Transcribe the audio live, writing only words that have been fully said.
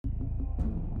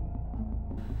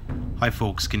Hi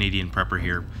folks, Canadian Prepper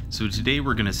here. So today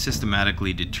we're going to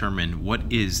systematically determine what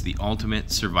is the ultimate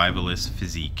survivalist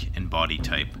physique and body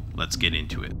type. Let's get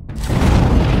into it.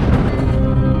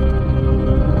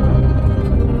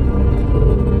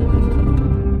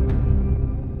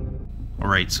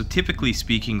 Alright, so typically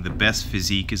speaking, the best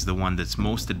physique is the one that's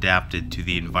most adapted to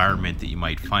the environment that you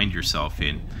might find yourself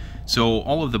in. So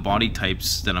all of the body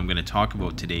types that I'm going to talk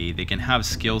about today, they can have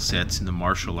skill sets in the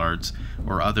martial arts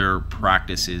or other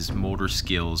practices, motor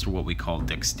skills, or what we call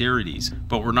dexterities.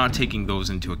 But we're not taking those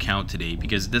into account today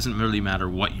because it doesn't really matter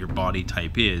what your body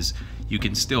type is. You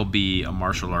can still be a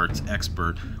martial arts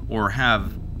expert or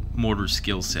have motor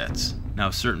skill sets.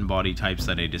 Now, certain body types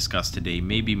that I discussed today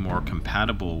may be more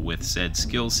compatible with said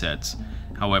skill sets.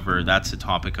 However, that's a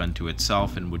topic unto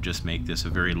itself and would just make this a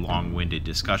very long-winded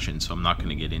discussion, so I'm not going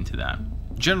to get into that.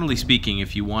 Generally speaking,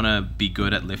 if you want to be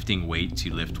good at lifting weights,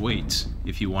 you lift weights.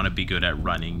 If you want to be good at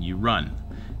running, you run.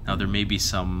 Now, there may be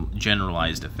some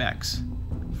generalized effects.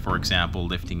 For example,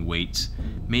 lifting weights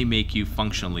may make you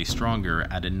functionally stronger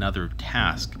at another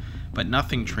task, but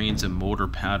nothing trains a motor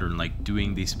pattern like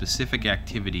doing the specific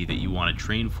activity that you want to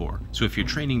train for. So if you're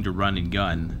training to run and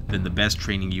gun, then the best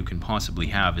training you can possibly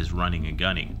have is running and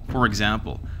gunning. For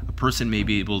example, a person may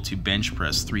be able to bench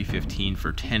press 315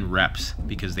 for 10 reps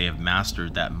because they have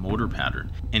mastered that motor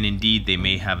pattern. And indeed, they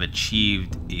may have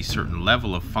achieved a certain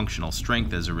level of functional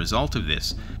strength as a result of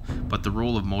this. But the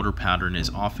role of motor pattern is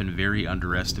often very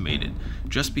underestimated.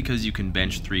 Just because you can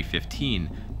bench 315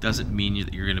 doesn't mean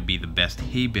that you're going to be the best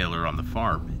hay baler on the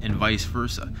farm, and vice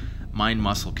versa.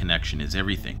 Mind-muscle connection is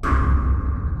everything.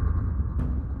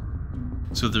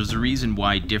 So there's a reason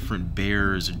why different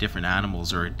bears or different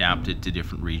animals are adapted to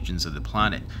different regions of the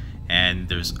planet. And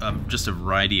there's just a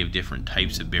variety of different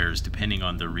types of bears depending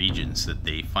on the regions that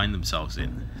they find themselves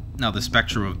in. Now, the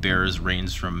spectrum of bears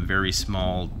ranges from very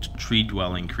small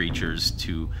tree-dwelling creatures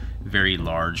to very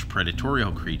large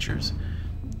predatorial creatures.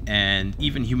 And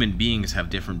even human beings have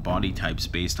different body types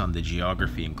based on the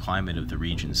geography and climate of the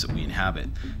regions that we inhabit.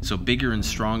 So bigger and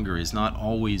stronger is not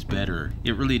always better.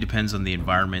 It really depends on the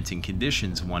environment and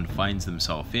conditions one finds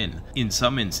themselves in. In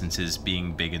some instances,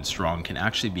 being big and strong can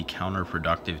actually be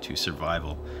counterproductive to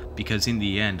survival, because in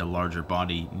the end, a larger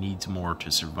body needs more to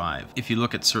survive. If you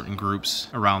look at certain groups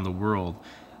around the world,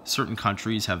 certain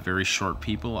countries have very short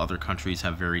people, other countries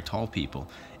have very tall people.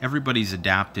 Everybody's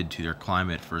adapted to their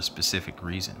climate for a specific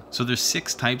reason. So there's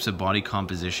 6 types of body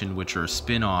composition which are a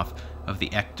spin-off of the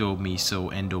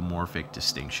ecto-meso-endomorphic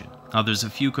distinction. Now, there's a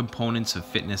few components of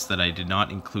fitness that I did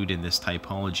not include in this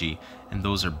typology, and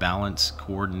those are balance,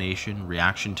 coordination,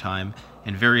 reaction time,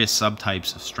 and various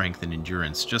subtypes of strength and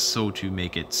endurance, just so to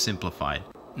make it simplified.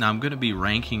 Now, I'm going to be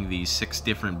ranking these 6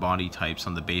 different body types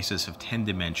on the basis of 10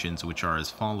 dimensions, which are as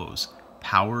follows: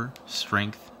 power,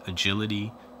 strength,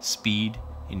 agility, speed,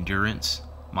 endurance,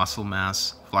 muscle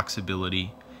mass,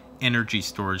 flexibility, energy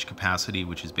storage capacity,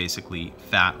 which is basically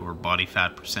fat or body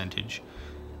fat percentage,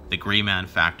 the gray man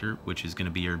factor, which is going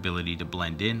to be your ability to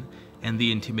blend in, and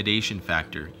the intimidation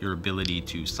factor, your ability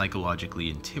to psychologically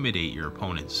intimidate your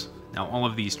opponents. Now, all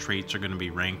of these traits are going to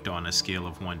be ranked on a scale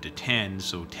of 1 to 10,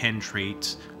 so 10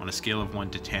 traits on a scale of 1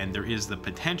 to 10. There is the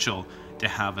potential to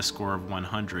have a score of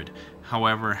 100.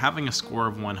 However, having a score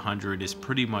of 100 is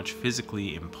pretty much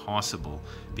physically impossible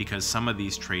because some of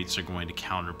these traits are going to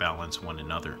counterbalance one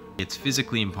another. It's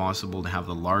physically impossible to have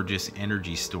the largest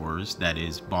energy stores, that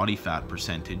is body fat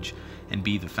percentage, and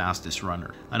be the fastest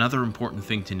runner. Another important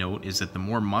thing to note is that the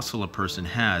more muscle a person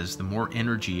has, the more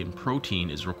energy and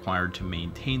protein is required to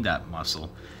maintain that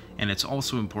muscle. And it's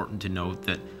also important to note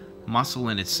that muscle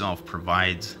in itself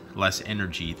provides less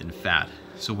energy than fat.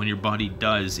 So when your body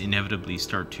does inevitably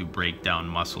start to break down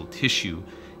muscle tissue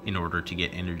in order to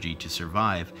get energy to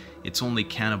survive, it's only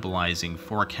cannibalizing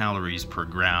 4 calories per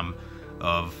gram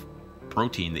of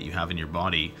protein that you have in your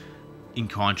body, in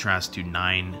contrast to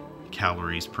 9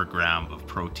 calories per gram of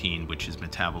protein which is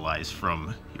metabolized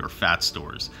from your fat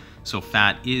stores. So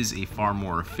fat is a far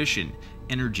more efficient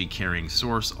energy carrying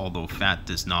source, although fat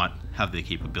does not have the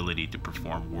capability to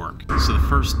perform work. So the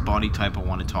first body type I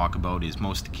want to talk about is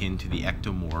most akin to the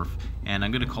ectomorph, and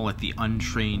I'm going to call it the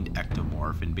untrained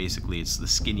ectomorph. And basically it's the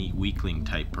skinny weakling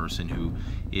type person who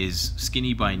is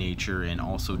skinny by nature and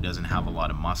also doesn't have a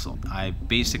lot of muscle. I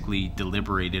basically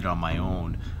deliberated on my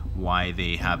own why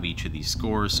they have each of these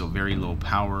scores. So very low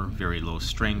power, very low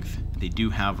strength. They do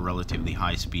have relatively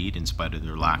high speed in spite of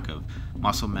their lack of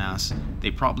muscle mass.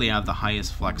 They probably have the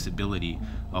highest flexibility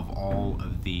of all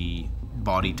of the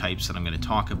body types that I'm going to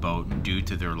talk about due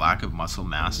to their lack of muscle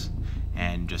mass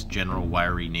and just general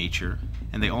wiry nature.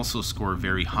 and they also score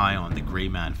very high on the gray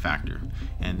man factor,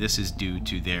 and this is due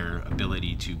to their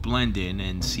ability to blend in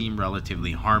and seem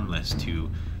relatively harmless to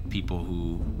people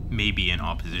who may be in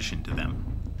opposition to them.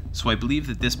 So I believe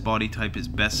that this body type is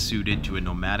best suited to a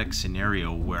nomadic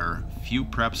scenario where few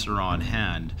preps are on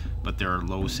hand, but there are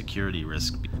low security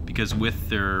risks, because with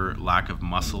their lack of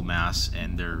muscle mass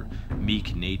and their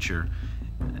meek nature,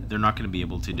 they're not going to be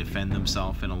able to defend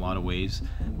themselves in a lot of ways,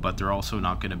 but they're also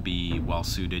not going to be well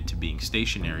suited to being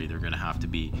stationary. They're going to have to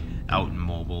be out and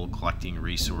mobile, collecting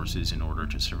resources in order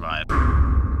to survive.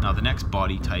 Now the next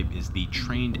body type is the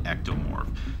trained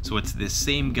ectomorph. So it's this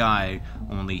same guy,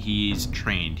 only he's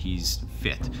trained, he's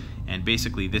fit. And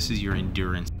basically this is your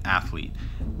endurance athlete.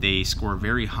 They score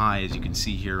very high, as you can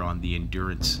see here on the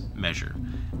endurance measure,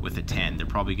 with a 10. They're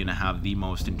probably going to have the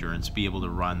most endurance, be able to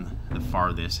run the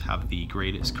farthest, have the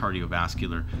greatest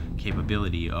cardiovascular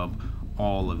capability of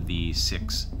all of the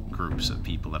 6 groups of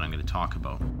people that I'm going to talk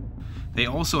about. They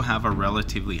also have a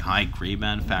relatively high gray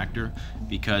man factor,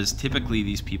 because typically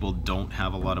these people don't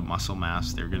have a lot of muscle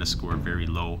mass. They're going to score very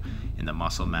low in the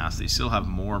muscle mass. They still have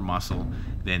more muscle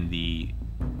than the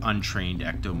untrained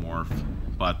ectomorph,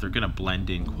 but they're going to blend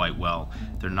in quite well.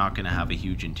 They're not going to have a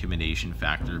huge intimidation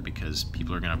factor because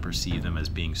people are going to perceive them as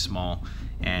being small.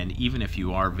 And even if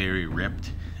you are very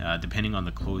ripped, depending on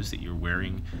the clothes that you're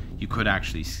wearing, you could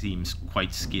actually seem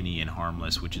quite skinny and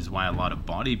harmless, which is why a lot of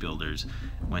bodybuilders,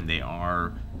 when they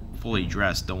are fully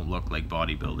dressed, don't look like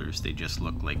bodybuilders. They just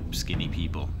look like skinny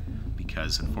people,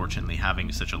 because unfortunately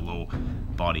having such a low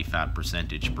body fat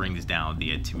percentage brings down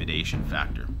the intimidation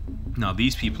factor. Now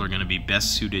these people are going to be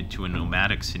best suited to a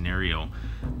nomadic scenario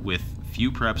with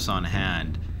few preps on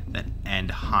hand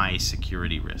and high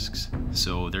security risks.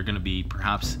 So they're going to be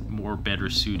perhaps better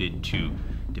suited to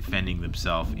defending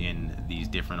themselves in these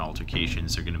different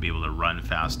altercations. They're going to be able to run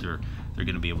faster, they're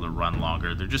going to be able to run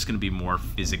longer, they're just going to be more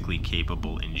physically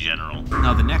capable in general.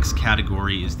 Now the next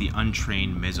category is the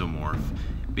untrained mesomorph.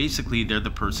 Basically they're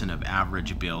the person of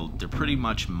average build. They're pretty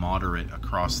much moderate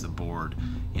across the board.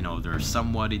 You know, they're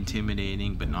somewhat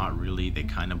intimidating, but not really. They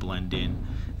kind of blend in.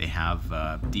 They have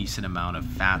a decent amount of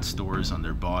fat stores on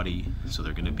their body, so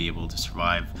they're going to be able to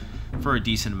survive for a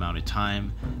decent amount of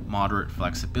time. Moderate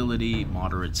flexibility,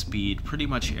 moderate speed, pretty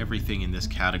much everything in this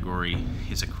category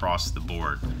is across the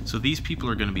board. So these people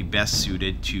are going to be best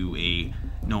suited to a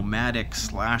nomadic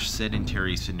 /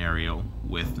 sedentary scenario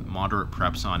with moderate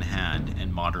preps on hand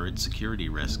and moderate security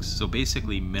risks. So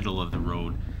basically middle of the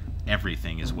road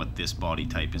everything is what this body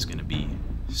type is going to be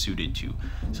suited to.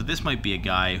 So this might be a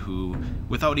guy who,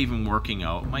 without even working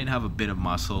out, might have a bit of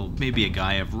muscle, maybe a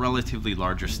guy of relatively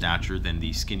larger stature than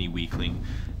the skinny weakling,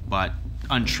 but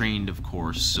untrained, of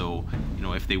course. So, you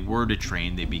know, if they were to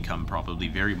train, they become probably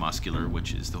very muscular,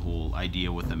 which is the whole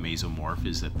idea with a mesomorph,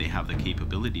 is that they have the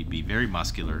capability to be very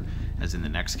muscular, as in the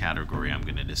next category I'm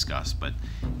going to discuss. But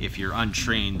if you're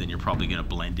untrained, then you're probably going to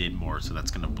blend in more, so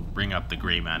that's going to bring up the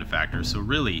gray man factor. So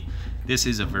really, this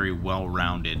is a very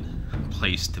well-rounded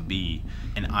place to be,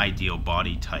 an ideal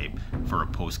body type for a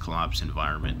post-collapse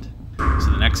environment.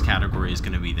 So the next category is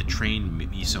going to be the trained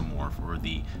mesomorph, or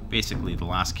basically the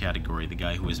last category, the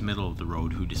guy who is middle of the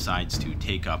road, who decides to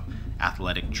take up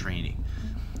athletic training.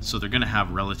 So they're going to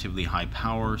have relatively high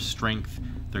power, strength,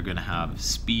 they're going to have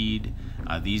speed.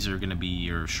 These are going to be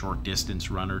your short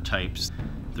distance runner types.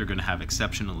 They're going to have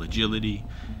exceptional agility.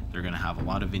 They're going to have a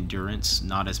lot of endurance,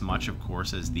 not as much, of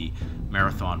course, as the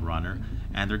marathon runner.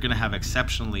 And they're going to have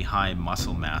exceptionally high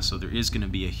muscle mass. So there is going to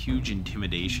be a huge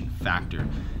intimidation factor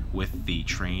with the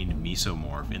trained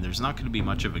mesomorph. And there's not going to be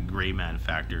much of a gray man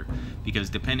factor, because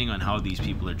depending on how these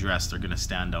people are dressed, they're going to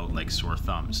stand out like sore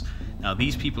thumbs. Now,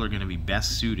 these people are going to be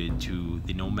best suited to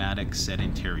the nomadic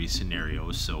sedentary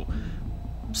scenarios. So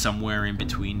somewhere in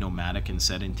between nomadic and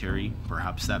sedentary.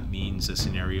 Perhaps that means a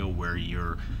scenario where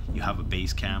you have a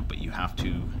base camp, but you have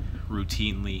to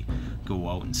routinely go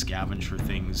out and scavenge for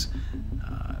things,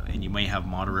 and you may have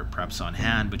moderate preps on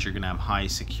hand, but you're going to have high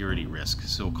security risk.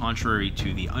 So contrary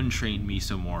to the untrained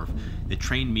mesomorph, the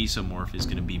trained mesomorph is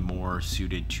going to be more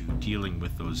suited to dealing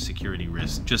with those security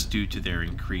risks just due to their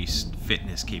increased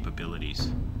fitness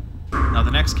capabilities. Now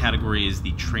the next category is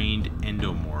the trained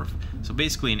endomorph. So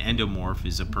basically an endomorph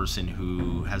is a person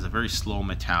who has a very slow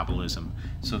metabolism,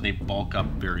 so they bulk up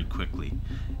very quickly.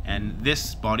 And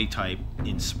this body type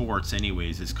in sports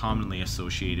anyways is commonly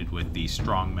associated with the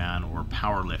strongman or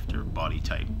powerlifter body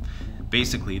type.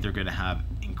 Basically they're going to have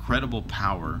incredible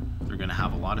power, they're going to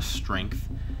have a lot of strength,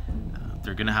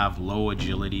 they're going to have low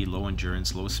agility, low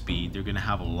endurance, low speed, they're going to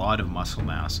have a lot of muscle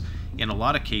mass. In a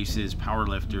lot of cases,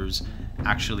 powerlifters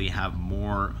actually have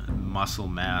more muscle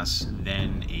mass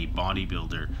than a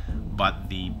bodybuilder, but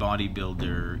the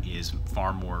bodybuilder is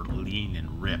far more lean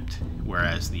and ripped,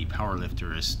 whereas the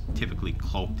powerlifter is typically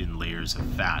cloaked in layers of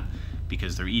fat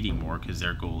because they're eating more, because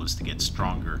their goal is to get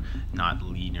stronger, not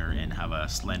leaner and have a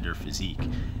slender physique.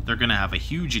 They're going to have a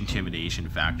huge intimidation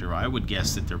factor. I would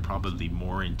guess that they're probably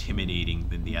more intimidating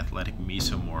than the athletic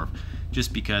mesomorph,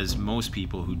 just because most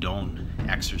people who don't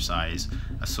exercise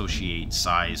associate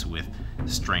size with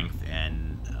strength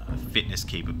and fitness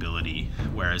capability,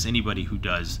 whereas anybody who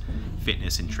does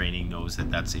fitness and training knows that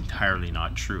that's entirely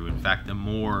not true. In fact, the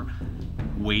more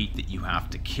weight that you have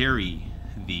to carry,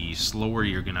 the slower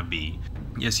you're going to be.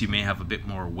 Yes, you may have a bit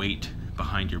more weight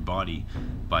behind your body,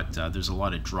 but there's a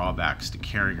lot of drawbacks to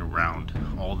carrying around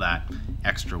all that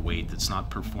extra weight that's not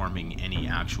performing any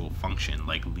actual function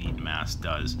like lean mass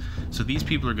does. So these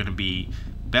people are going to be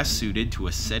best suited to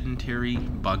a sedentary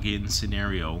bug-in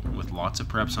scenario with lots of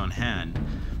preps on hand,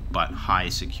 but high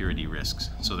security risks.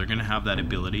 So they're going to have that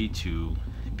ability to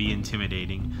be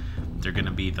intimidating. They're going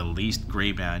to be the least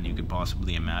gray band you could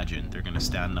possibly imagine. They're going to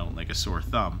stand out like a sore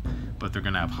thumb, but they're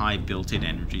going to have high built-in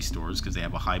energy stores because they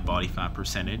have a high body fat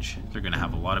percentage. They're going to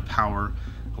have a lot of power,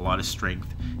 a lot of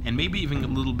strength, and maybe even a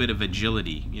little bit of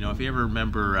agility. You know, if you ever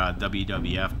remember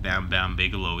WWF, Bam Bam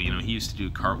Bigelow, you know, he used to do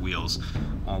cartwheels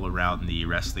all around the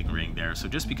wrestling ring there. So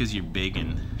just because you're big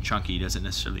and chunky doesn't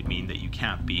necessarily mean that you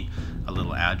can't be a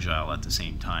little agile at the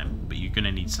same time, but you're going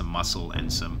to need some muscle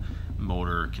and some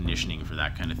motor conditioning for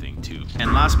that kind of thing too.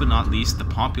 And last but not least, the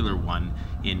popular one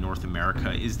in North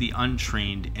America is the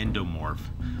untrained endomorph.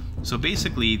 So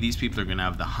basically, these people are going to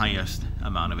have the highest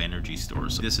amount of energy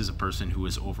stores. So this is a person who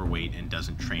is overweight and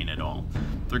doesn't train at all.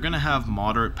 They're going to have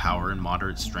moderate power and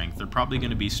moderate strength. They're probably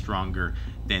going to be stronger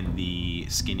than the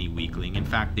skinny weakling. In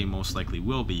fact, they most likely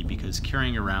will be, because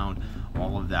carrying around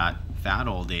all of that fat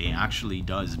all day actually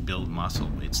does build muscle.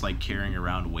 It's like carrying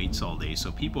around weights all day.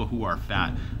 So people who are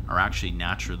fat are actually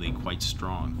naturally quite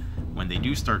strong. When they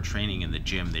do start training in the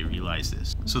gym, they realize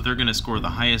this. So they're going to score the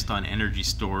highest on energy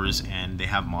stores, and they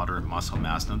have moderate muscle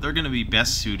mass. Now they're going to be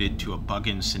best suited to a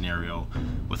bug-in scenario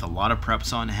with a lot of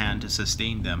preps on hand to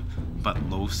sustain them, but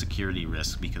low security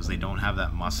risk because they don't have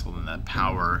that muscle and that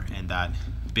power and that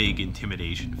big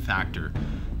intimidation factor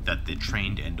that the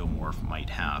trained endomorph might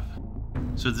have.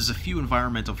 So there's a few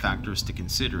environmental factors to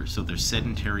consider. So there's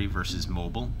sedentary versus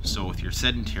mobile. So if you're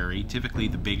sedentary, typically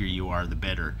the bigger you are, the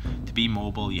better. To be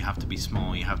mobile, you have to be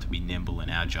small, you have to be nimble and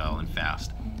agile and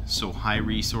fast. So high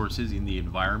resources in the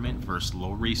environment versus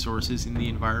low resources in the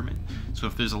environment. So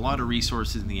if there's a lot of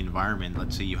resources in the environment,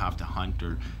 let's say you have to hunt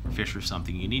or fish or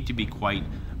something, you need to be quite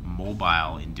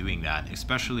mobile in doing that.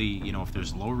 Especially, you know, if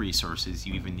there's low resources,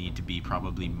 you even need to be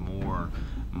probably more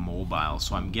mobile.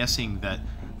 So I'm guessing that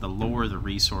the lower the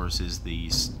resources, the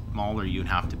smaller you'd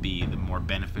have to be. The more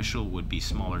beneficial would be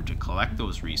smaller to collect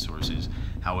those resources.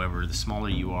 However, the smaller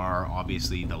you are,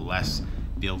 obviously the less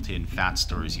built-in fat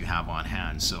stores you have on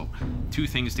hand. So two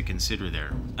things to consider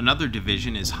there. Another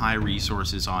division is high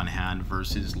resources on hand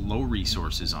versus low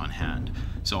resources on hand.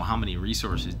 So how many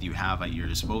resources do you have at your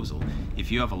disposal?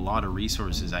 If you have a lot of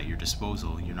resources at your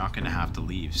disposal, you're not going to have to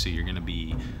leave. So you're going to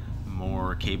be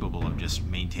more capable of just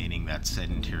maintaining that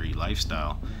sedentary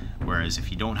lifestyle. Whereas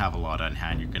if you don't have a lot on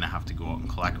hand, you're going to have to go out and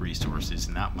collect resources,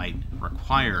 and that might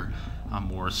require a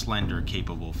more slender,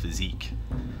 capable physique.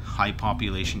 High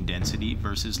population density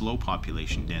versus low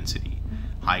population density.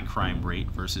 High crime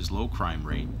rate versus low crime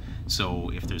rate.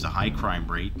 So if there's a high crime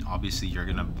rate, obviously you're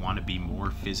going to want to be more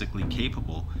physically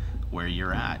capable where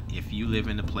you're at. If you live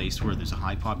in a place where there's a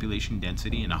high population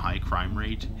density and a high crime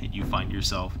rate, and you find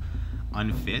yourself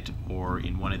unfit or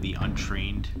in one of the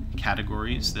untrained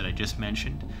categories that I just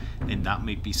mentioned, then that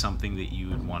might be something that you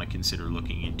would want to consider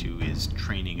looking into, is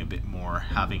training a bit more,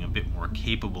 having a bit more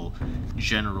capable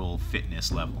general fitness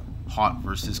level. Hot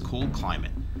versus cold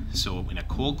climate. So in a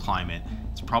cold climate,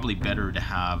 it's probably better to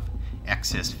have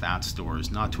excess fat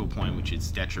stores, not to a point which is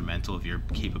detrimental of your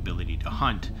capability to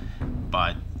hunt,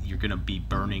 but you're going to be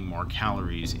burning more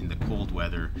calories in the cold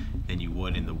weather than you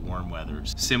would in the warm weather.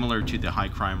 Similar to the high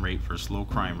crime rate versus low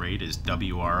crime rate is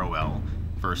WROL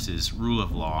versus rule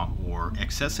of law, or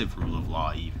excessive rule of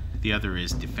law even. The other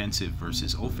is defensive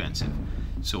versus offensive.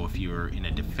 So if you're in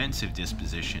a defensive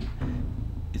disposition,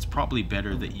 it's probably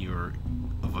better that you're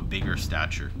of a bigger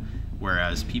stature,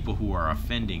 whereas people who are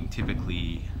offending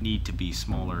typically need to be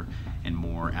smaller and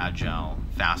more agile,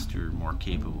 faster, more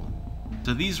capable.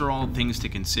 So these are all things to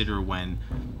consider when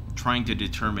trying to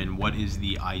determine what is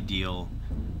the ideal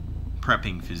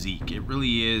prepping physique. It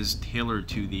really is tailored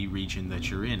to the region that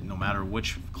you're in. No matter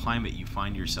which climate you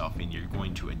find yourself in, you're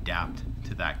going to adapt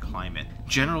to that climate.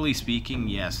 Generally speaking,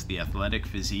 yes, the athletic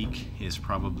physique is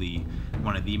probably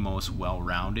one of the most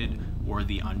well-rounded, or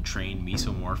the untrained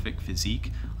mesomorphic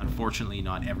physique. Unfortunately,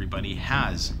 not everybody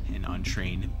has an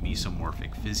untrained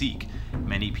mesomorphic physique.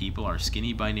 Many people are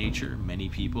skinny by nature, many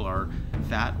people are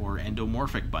fat or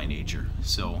endomorphic by nature.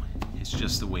 So it's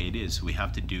just the way it is. We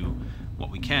have to do what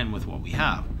we can with what we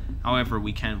have. However,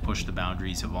 we can push the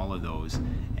boundaries of all of those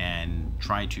and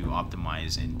try to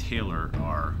optimize and tailor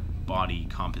our body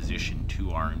composition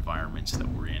to our environments that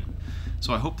we're in.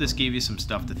 So I hope this gave you some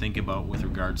stuff to think about with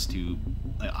regards to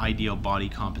ideal body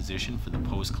composition for the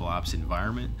post-collapse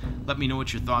environment. Let me know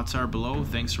what your thoughts are below.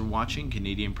 Thanks for watching.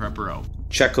 Canadian Prepper out.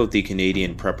 Check out the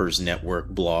Canadian Preppers Network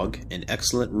blog, an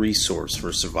excellent resource for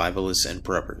survivalists and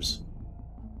preppers.